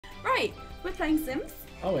Right, we're playing Sims.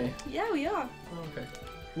 Are we? Yeah, we are. Oh, okay.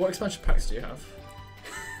 What expansion packs do you have?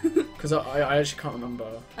 Because I actually can't remember.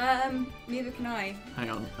 Neither can I. Hang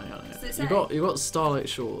on. So You got Starlight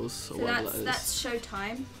Shores So or whatever that is. that's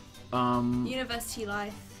Showtime. University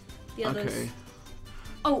Life. The others. Okay.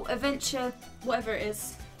 Oh, Adventure, whatever it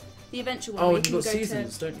is. The Adventure one. Oh, where and you you've can got go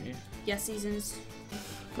seasons, to... don't you? Yeah, seasons.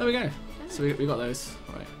 There we go. So we got those.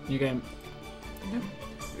 Alright, new game.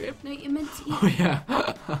 No, you're meant to eat. Oh yeah.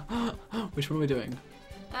 Which one are we doing?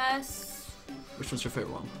 Which one's your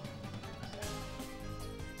favourite one?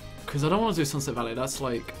 Because I don't want to do Sunset Valley. That's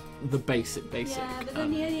like the basic. Yeah, but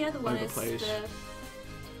then the only other one is overplayed. the...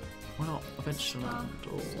 Why not Adventureland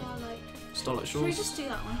or Starlight Should we Shores? just do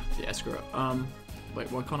that one? Yeah, screw it. Wait,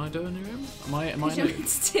 why can't I do a new game? Am I Because new? you're meant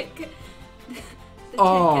to tick the tick at the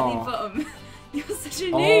bottom. You're such a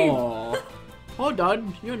noob. Oh, hold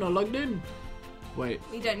on, you're not logged in. Wait.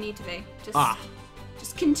 You don't need to be.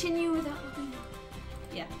 Just continue without looking.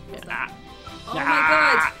 Yeah. Oh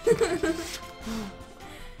my god.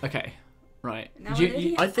 Okay, right. Now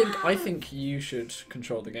I think you should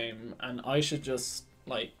control the game, and I should just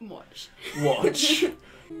like watch. What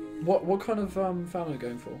kind of family are you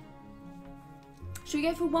going for? Should we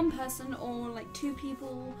go for one person or like two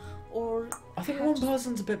people or? I think one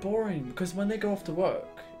person's a bit boring because when they go off to work,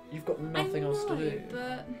 you've got nothing else to do.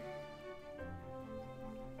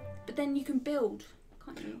 But then you can build,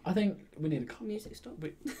 can't you? I think we need a couple. Music stop.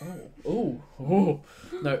 No,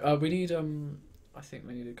 we need I think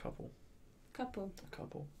we need a couple. Couple. A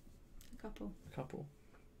couple. A couple. A couple.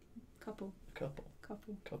 Couple. Couple.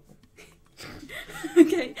 Couple. Couple.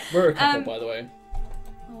 Okay. We're a couple, by the way.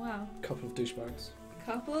 Oh wow. Couple of douchebags.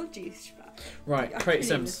 Couple of douchebags. Right, create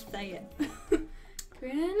Sims. Say it.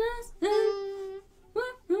 Create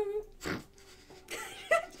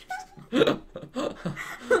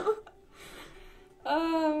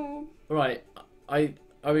Right,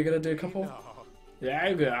 are we gonna do a couple? No.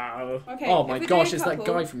 Yeah, go. Okay. Oh my gosh, it's that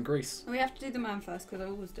couple, guy from Greece. We have to do the man first because I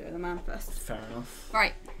always do the man first. Fair enough.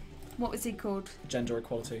 Right. What was he called? Gender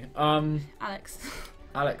equality. Alex.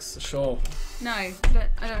 Alex, sure. No, but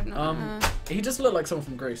I don't know. He does look like someone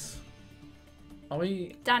from Greece. Are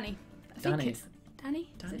we? Danny. I think Danny. it's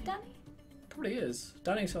Danny. Is it Danny? Probably is.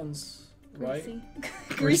 Danny sounds right. Greasy.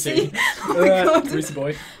 Greasy. Oh my god. Greasy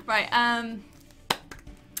boy. Right.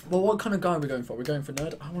 Well, what kind of guy are we going for? We're going for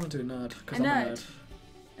nerd. I want to do nerd because I'm a nerd.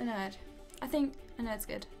 A nerd. I think a nerd's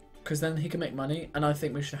good. Because then he can make money, and I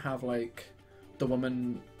think we should have like the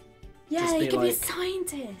woman. Yeah, just he be could be a like,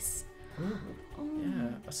 scientist. Ooh,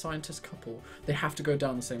 yeah, a scientist couple. They have to go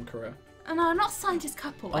down the same career. Oh, no, not scientist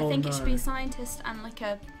couple. I think it should be a scientist and like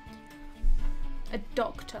a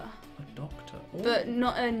doctor. A doctor? Ooh. But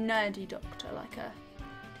not a nerdy doctor, like a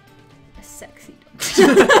sexy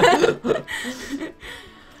doctor.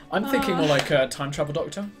 I'm thinking more like a time travel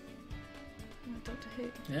doctor. Doctor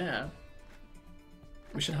Who? Yeah.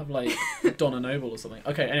 We should have like Donna Noble or something.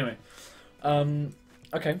 Okay, anyway.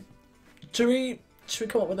 Okay. Should we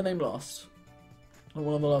come up with a name last? Like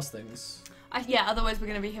one of the last things. Yeah, otherwise we're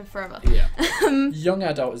going to be here forever. Yeah. Young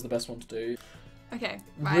adult is the best one to do. Okay,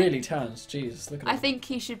 right. Really tans. Jesus, look at him. I think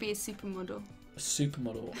he should be a supermodel. A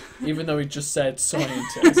supermodel. Even though he just said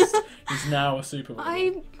scientist, he's now a supermodel.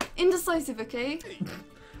 I'm indecisive, okay?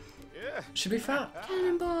 Yeah. Should be fat.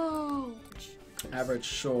 Cannonball! Average,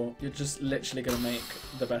 sure. You're just literally going to make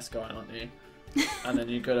the best guy, aren't you? And then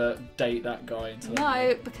you're going to date that guy until...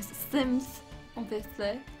 No, because it's Sims,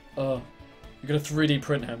 obviously. You're going to 3D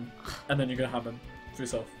print him, and then you're going to have him for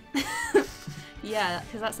yourself. Yeah,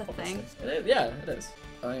 because that's a thing. Yeah, it is.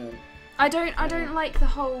 I don't like the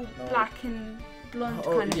whole black and blonde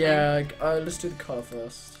kind of thing. Yeah, let's do the colour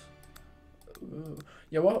first. Ooh.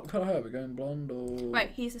 Yeah, what colour hair? Are we going blonde or... Right,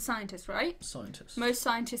 he's a scientist, right? Scientist. Most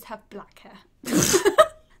scientists have black hair.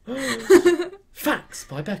 Facts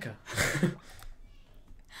by Becca.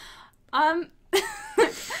 I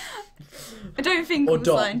don't think or all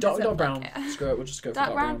dark scientists have brown. black hair. Screw it, we'll just go for Dark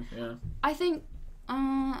dark brown. Yeah. I think It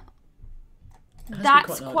has to be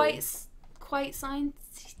that's quite quite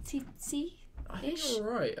science-y. I think you're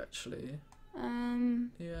right, actually.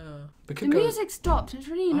 Yeah. The music stopped. It's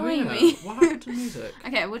really annoying yeah. me. What happened to music?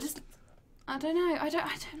 Okay, we'll just. I don't know. I don't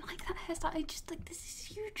like that hairstyle. I just like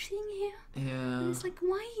this huge thing here. Yeah. And it's like,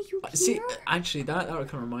 why are you here? See, actually, that kind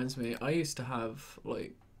of reminds me. I used to have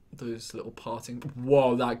like those little parting.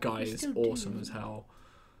 Whoa, that guy is awesome as hell.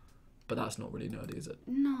 But that's not really nerdy, is it?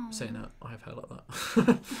 No. Saying that, I have hair like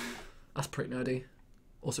that. That's pretty nerdy.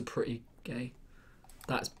 Also pretty gay.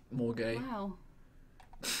 That's more gay. Wow.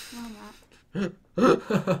 Wow, Matt.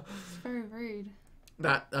 It's very rude.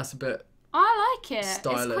 That's a bit I like it.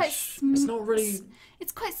 stylish. It's not really.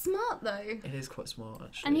 It's quite smart though. It is quite smart,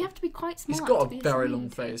 actually. And you have to be quite smart. He's got to a be very smart. long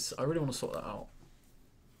face. I really want to sort that out.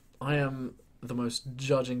 I am the most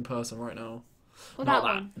judging person right now. Well, Not that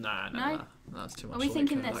one. Nah. That's too much. Are we like,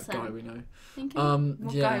 thinking that this guy then? we know. Thinking?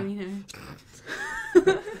 What yeah. guy we know?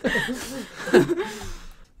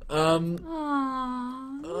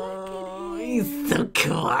 Aww, look at him. He's so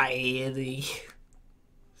quiet. He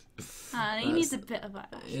needs a bit of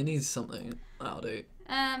that. He needs something. That'll do.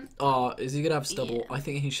 Um. Is he gonna have stubble? Yeah. I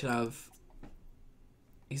think he should have.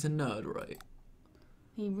 He's a nerd, right?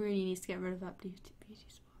 He really needs to get rid of that beauty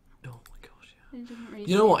spot. Oh my gosh, yeah. It doesn't really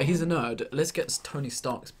You know suit what? He's a him. nerd. Let's get Tony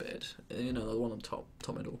Stark's beard. You know, the one on top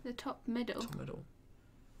middle. The top middle. Top middle.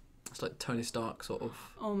 It's like Tony Stark, sort of.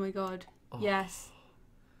 Oh my god. Oh, Yes.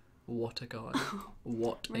 What a guy.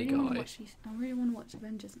 What a I guy. really want to watch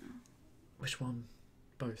Avengers now. Which one?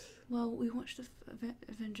 Both. Well, we watched the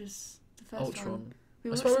Avengers, the first Ultron. one.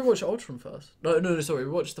 I swear we watched Ultron first. No, sorry.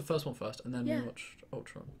 We watched the first one first, and then Yeah. we watched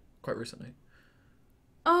Ultron quite recently.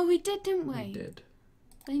 Oh, we did, didn't we? We did.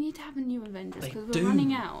 They need to have a new Avengers They because we're do.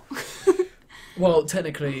 running out. Well,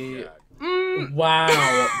 technically...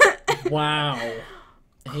 Wow. Wow.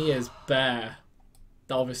 He is bare.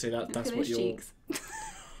 Obviously, that's Look at what those you're... cheeks.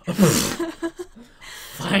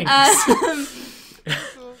 Thanks.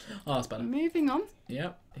 Oh, that's better. Moving on.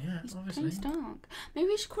 Yeah, He's obviously. Tony Stark. Maybe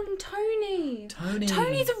we should call him Tony. Tony.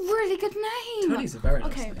 Tony's a really good name. Tony's a very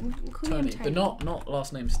nice Okay, name. we'll call him Tony. But not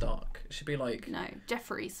last name Stark. It should be like No,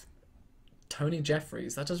 Jeffries. Tony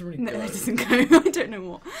Jeffries. That doesn't really No, go. that doesn't go. I don't know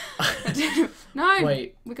what. I don't know. No,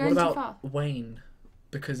 Wait, we're going what too about far. Wayne?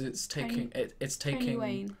 Because it's taking it's Tony taking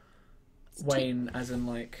Wayne. Wayne as in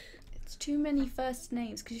like. It's too many first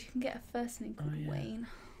names because you can get a first name called yeah. Wayne.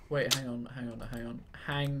 Wait, hang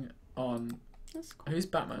on. That's cool. Who's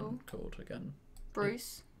Batman Cool. called again?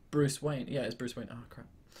 Bruce. Bruce Wayne. Yeah, it's Bruce Wayne. Oh crap.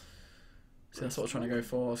 See, that's what I was trying to go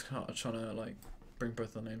for. I was trying to like bring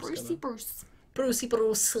both the names Brucey together. Bruce. Brucey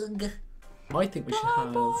Bruce. I think we should have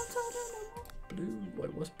Bubbles, blue.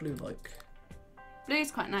 Wait, what's blue like?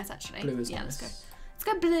 Blue's quite nice actually. Blue is yeah, nice. Let's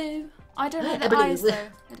go blue. I don't like the Blue. eyes though.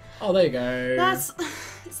 Oh, there you go. That's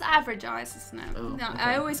it's the average eyes, isn't it? Oh, No, okay.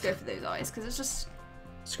 I always go for those eyes because it's just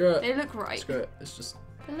Screw it. they look right. Screw it. It's just.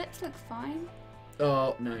 The lips look fine.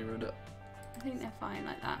 Oh no, you ruined it. I think they're fine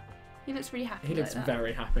like that. He looks really happy. He looks like that.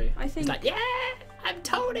 very happy. I think. He's like, yeah, I'm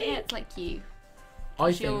Tony. Yeah, it's like you. I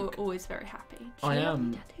You're think. always very happy. I Should you have am.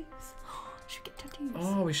 any tattoos? Should get tattoos.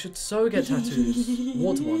 Oh, we should so get tattoos.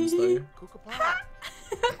 Water ones though.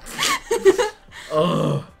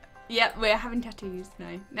 Oh. Yeah, we're having tattoos.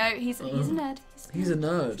 No, he's a nerd. He's a nerd. He's a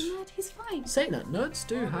nerd. He's fine. Saying that, nerds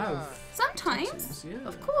do have Sometimes. tattoos, yeah.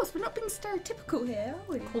 Of course, we're not being stereotypical here,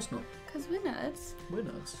 are we? Of course not. Because we're nerds. We're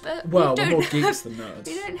nerds. But Well, we we're don't more geeks have- than nerds.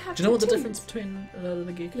 We don't have Do you know what the tattoos. difference between a nerd and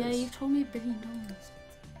a geek Yeah, is? you've told me $1 billion.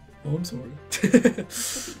 Oh, I'm sorry.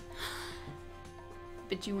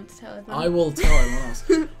 But you want to tell everyone? I will tell everyone else.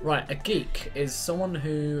 Right, a geek is someone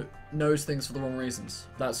who knows things for the wrong reasons.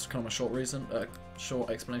 That's kind of a short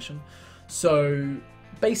explanation. So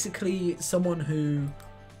basically, someone who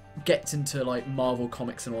gets into like Marvel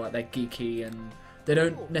comics and all that, they're geeky and they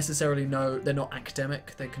don't necessarily know. They're not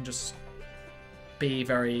academic. They can just be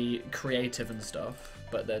very creative and stuff.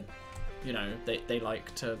 But they're, they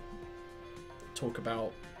like to talk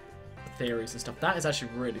about theories and stuff. That is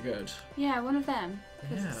actually really good. Yeah, one of them.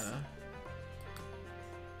 'Cause Yeah.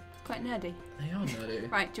 It's quite nerdy. They are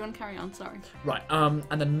nerdy. Right, do you want to carry on? Sorry. Right, and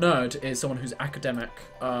the nerd is someone who's academic,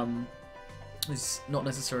 is not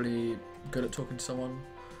necessarily good at talking to someone,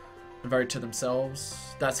 and very to themselves.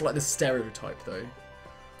 That's like the stereotype, though.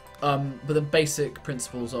 But the basic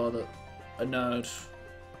principles are that a nerd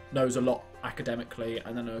knows a lot academically,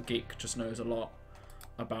 and then a geek just knows a lot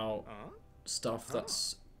about stuff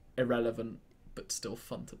that's irrelevant, but still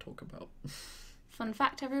fun to talk about. Fun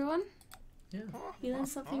fact, everyone. Yeah. You learn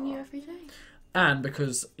something new every day. And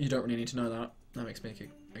because you don't really need to know that makes me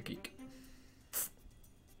a geek.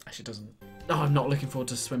 Actually, it doesn't. Oh, I'm not looking forward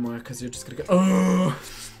to swimwear because you're just gonna go. Oh,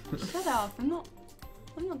 Shut up! I'm not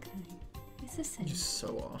going. It's a sin. you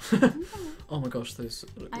so are. Oh my gosh, those.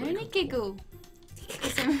 Look I really only comfortable. giggle.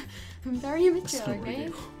 'Cause I'm very That's immature, not really okay?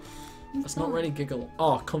 giggle. That's not really giggle.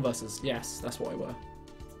 Oh, Converses. Yes, that's what I wear.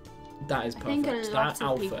 That is I think a perfect. lot That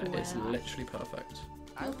of people outfit wear is that. literally perfect.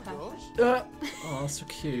 You're perfect. Oh, that's so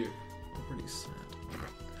cute. I'm really sad.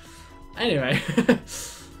 Anyway,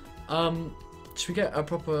 should we get a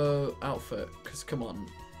proper outfit? Because come on,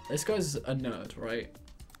 this guy's a nerd, right?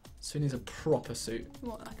 So he needs a proper suit,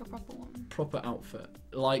 What, like a proper one? proper outfit,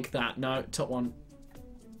 like that. No, top one.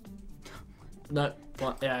 No,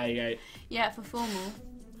 what? Yeah, yeah. Yeah, for formal.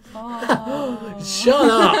 Oh. Shut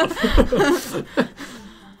up!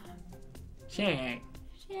 Shit.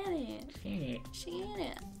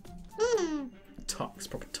 Tux,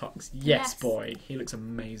 proper Tux. Yes, boy. He looks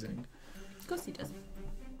amazing. Of course he does.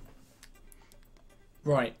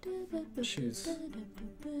 Right. Shoes.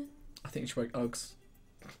 I think you should wear Uggs.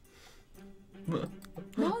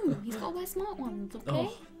 No, he's got to wear smart ones, okay?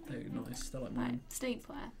 Oh, they're nice. They're like mine. Right,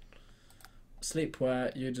 sleepwear.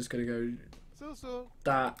 Sleepwear, you're just gonna go So.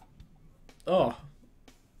 that. Oh.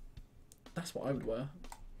 That's what I would wear.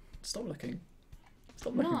 Stop looking.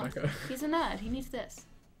 Stop looking, No, Becca. he's a nerd. He needs this.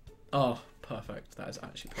 Oh, perfect. That is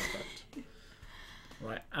actually perfect.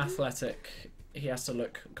 Right, athletic. He has to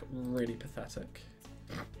look really pathetic.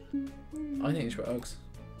 I think you should wear Uggs.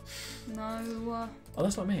 No. Oh,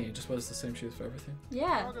 that's not me. He just wears the same shoes for everything.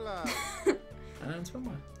 Yeah. And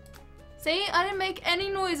swimwear. See, I didn't make any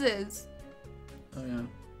noises. Oh, yeah.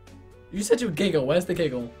 You said you would giggle. Where's the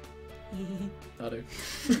giggle? I do.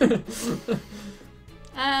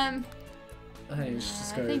 I think you should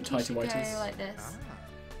just go I think tighty you should whities. go like this.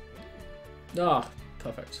 Ah,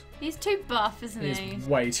 perfect. He's too buff, isn't he? He's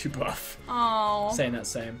way too buff. Oh. Saying that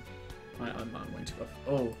same. I'm way too buff.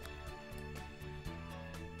 Oh.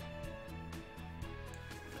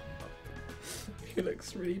 He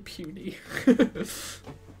looks really puny. Is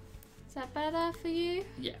that better for you?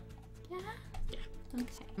 Yeah. Yeah? Yeah.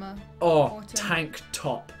 Okay. Oh, Autumn. tank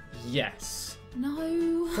top. Yes.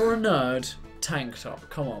 No. For a nerd, tank top.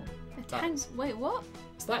 Come on. A tank. Wait, what?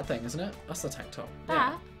 It's that thing, isn't it? That's the tank top.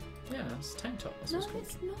 That? Yeah, it's a tank top. That's No, what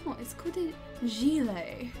it's called. it's not. It's called a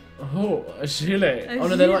gilet. Oh, a gilet. A Oh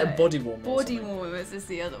no, they're like gilet. body warmers. Body warmers is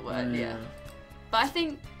the other word, yeah. But I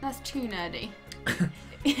think that's too nerdy.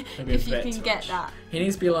 Maybe a if you bit can too get much. that. He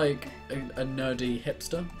needs to be like a nerdy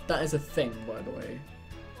hipster. That is a thing, by the way.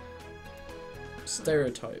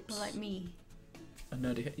 Stereotypes. Or like me. A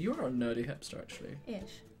nerdy. You are a nerdy hipster, actually.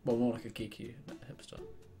 Ish. Well, more like a geeky hipster.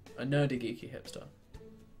 A nerdy geeky hipster.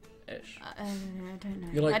 Ish. I don't know.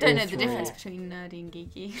 You're like I don't all know the three. difference between nerdy and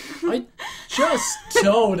geeky. I just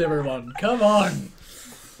told everyone. Come on.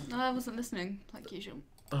 I wasn't listening, like usual.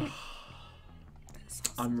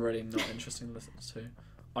 I'm really not interested in listening to.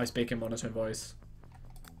 I speak in monotone voice.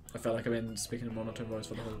 I felt like I've been speaking in monotone voice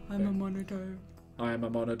for the whole thing. monotone. I am a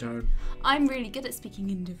monotone. I'm really good at speaking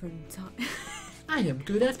in different times. I am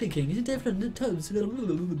good at speaking in different tones.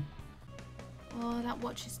 Oh, that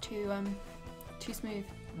watch is too smooth.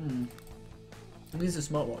 It needs a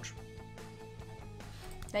smartwatch.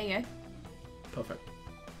 There you go. Perfect.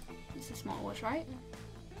 It's a smartwatch, right?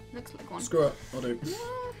 Looks like one. Screw it. I'll do. Yeah.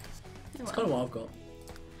 It's kind of what I've got.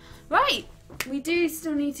 Right. We do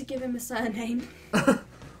still need to give him a surname, but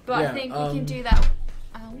Yeah, I think we can do that.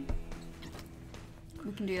 Ow.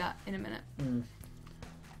 We can do that in a minute.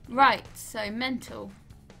 Right. So mental.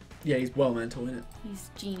 Yeah, he's well mental, isn't it? He's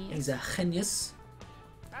genius. He's a genius.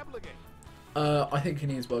 Obligate. I think he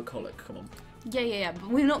needs workaholic. Come on. Yeah. But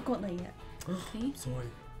we've not got there yet. See? Sorry.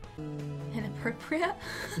 Inappropriate.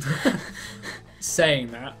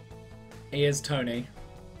 Saying that, he is Tony.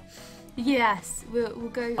 Yes. We'll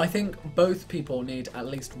go. I think both people need at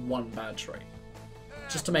least one bad trait,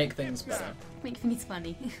 just to make things better. Make things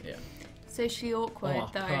funny. Yeah. Socially awkward Oh,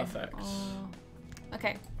 though. perfect. Oh.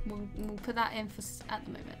 Okay. We'll put that in for at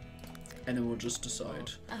the moment. And then we'll just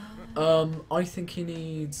decide. I think he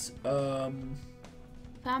needs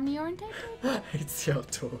Family orientated. hates the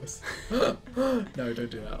outdoors. No, don't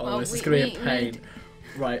do that. Oh, Well, this is we- gonna be we- a we pain. need-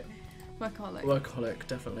 Right, Workaholic. workaholic,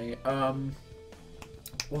 definitely.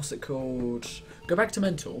 What's it called? Go back to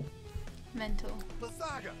mental. Mental.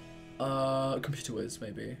 Basaga. Computer whiz,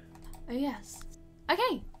 maybe. Oh yes.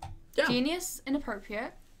 Okay. Yeah. Genius,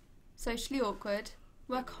 inappropriate, socially awkward,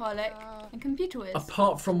 workaholic, and computer whiz.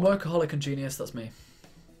 Apart from workaholic and genius, that's me.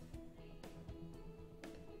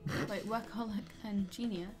 Wait, workaholic and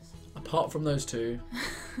genius. Apart from those two,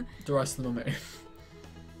 the rest of them are me.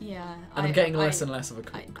 Yeah. And I'm getting less and less of a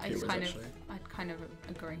computer whiz, kind of, actually. I kind of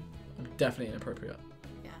agree. I'm definitely inappropriate.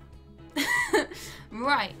 Yeah.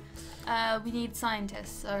 Right. We need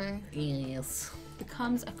scientists. So Yes.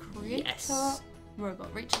 becomes a creator Yes.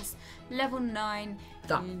 robot. Reaches level 9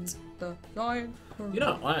 That. in the science. You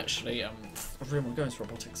know, I actually, I really want to go into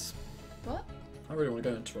robotics. What? I really want to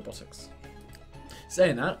go into robotics.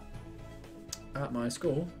 Saying that, at my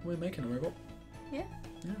school, we're making a robot. Yeah.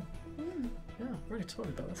 Yeah. Mm. Yeah, really told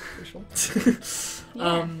you about this. Pretty sure.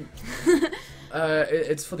 Yeah.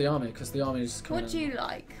 It's for the army because the army's coming. What do you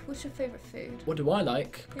like? What's your favourite food? What do I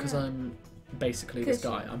like? Because Yeah. I'm basically this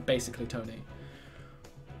 'Cause guy. I'm basically Tony.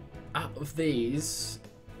 Out of these,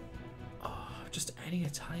 just any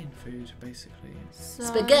Italian food, basically. So,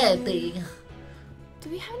 Spaghetti. Do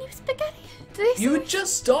we have any spaghetti? Do they You were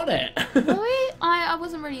just on it. Were we? I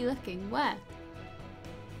wasn't really looking. Where?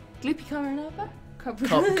 Gloopy carbonara?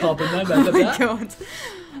 Carbonara. Oh my god.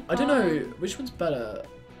 I don't know which one's better.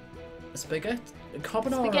 Spaghetti,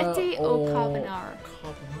 carbonara, Spaghetti or carbonara?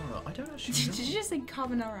 Carbonara. I don't actually know. Did you just say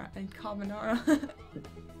carbonara and carbonara?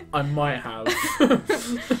 I might have.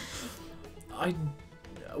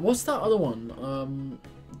 What's that other one?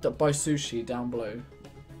 That by sushi down below.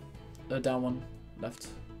 Down one left.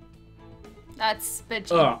 That's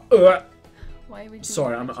spaghetti. Why would you?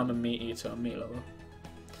 Sorry, I'm a meat eater. I'm a meat lover.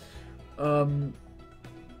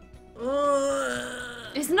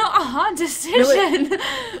 It's not a hard decision. No,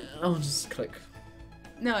 I'll just click.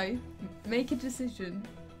 No, make a decision.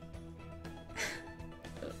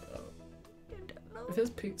 If there's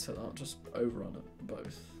pizza, I'll just overrun it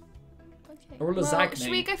both. Okay. Or lasagna.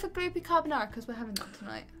 Should we go for gloopy carbonara because we're having that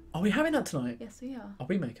tonight? Are we having that tonight? Yes, we are. Are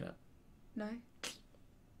we making it? No.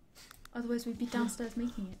 Otherwise, we'd be downstairs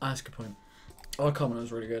making it. That's a good point. Oh,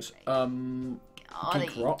 carbonara's really good.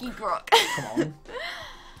 Geek rock. Geek rock. Come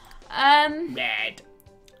on. Red.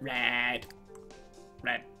 Red.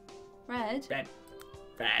 Is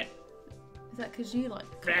that because you like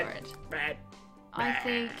red? Red. I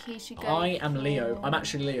think he should go. I am Leo. for- I'm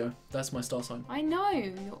actually Leo. That's my star sign. I know.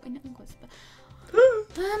 You're in August, but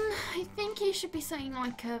I think he should be saying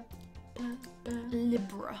like a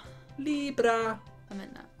Libra. Libra. I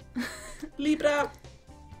meant that. Libra.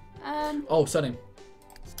 Oh, surname.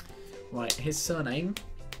 Right, his surname.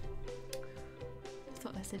 I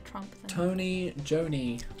thought I said Trump. Then. Tony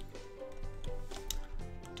Joni.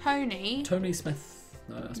 Tony. Tony Smith.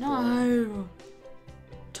 No, that's boring. No.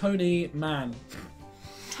 Tony Mann.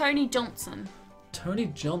 Tony Johnson. Tony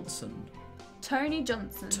Johnson. Tony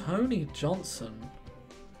Johnson. Tony Johnson.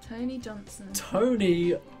 Tony Johnson.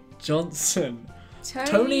 Tony Johnson.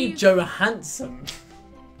 Tony Johansson.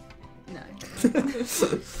 No.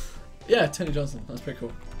 Yeah, Tony Johnson. That's pretty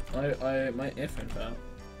cool. My earphone fell out.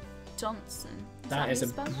 Johnson. That is a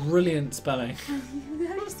how you brilliant spelling. spell it?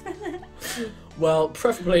 How do you spell it? Well,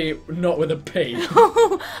 preferably not with a P.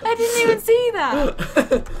 Oh, I didn't even see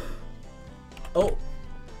that. Oh.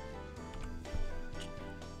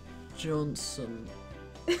 Johnson.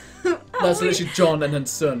 That's literally John and then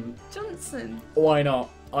son. Johnson. Why not?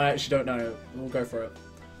 I actually don't know. We'll go for it.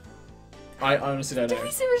 I honestly don't Do know.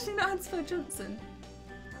 we seriously not how to spell Johnson?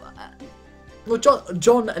 Well,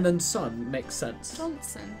 John and then son makes sense.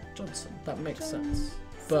 Johnson. Johnson. That makes Johnson. sense.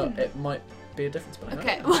 But it might be a different spelling. I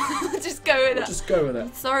Okay, don't know. well, just go with We'll it. just go with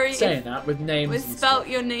it. Sorry Saying if that with names. we and spelt stuff.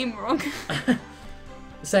 your name wrong.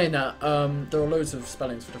 Saying that, there are loads of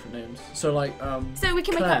spellings for different names. So like, So we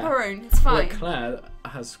can make Claire. up our own. It's fine. like Claire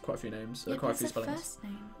has quite a few names. Yeah, Quite a few that's her spellings. first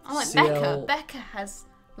name. I like CL Becca. Becca has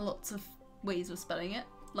lots of ways of spelling it,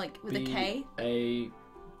 like with a K. B-A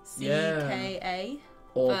C-K-A.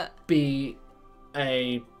 or But-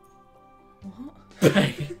 B-A. What?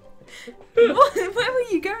 B Where were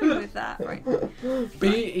you going with that? Right.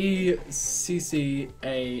 E C C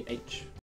A H.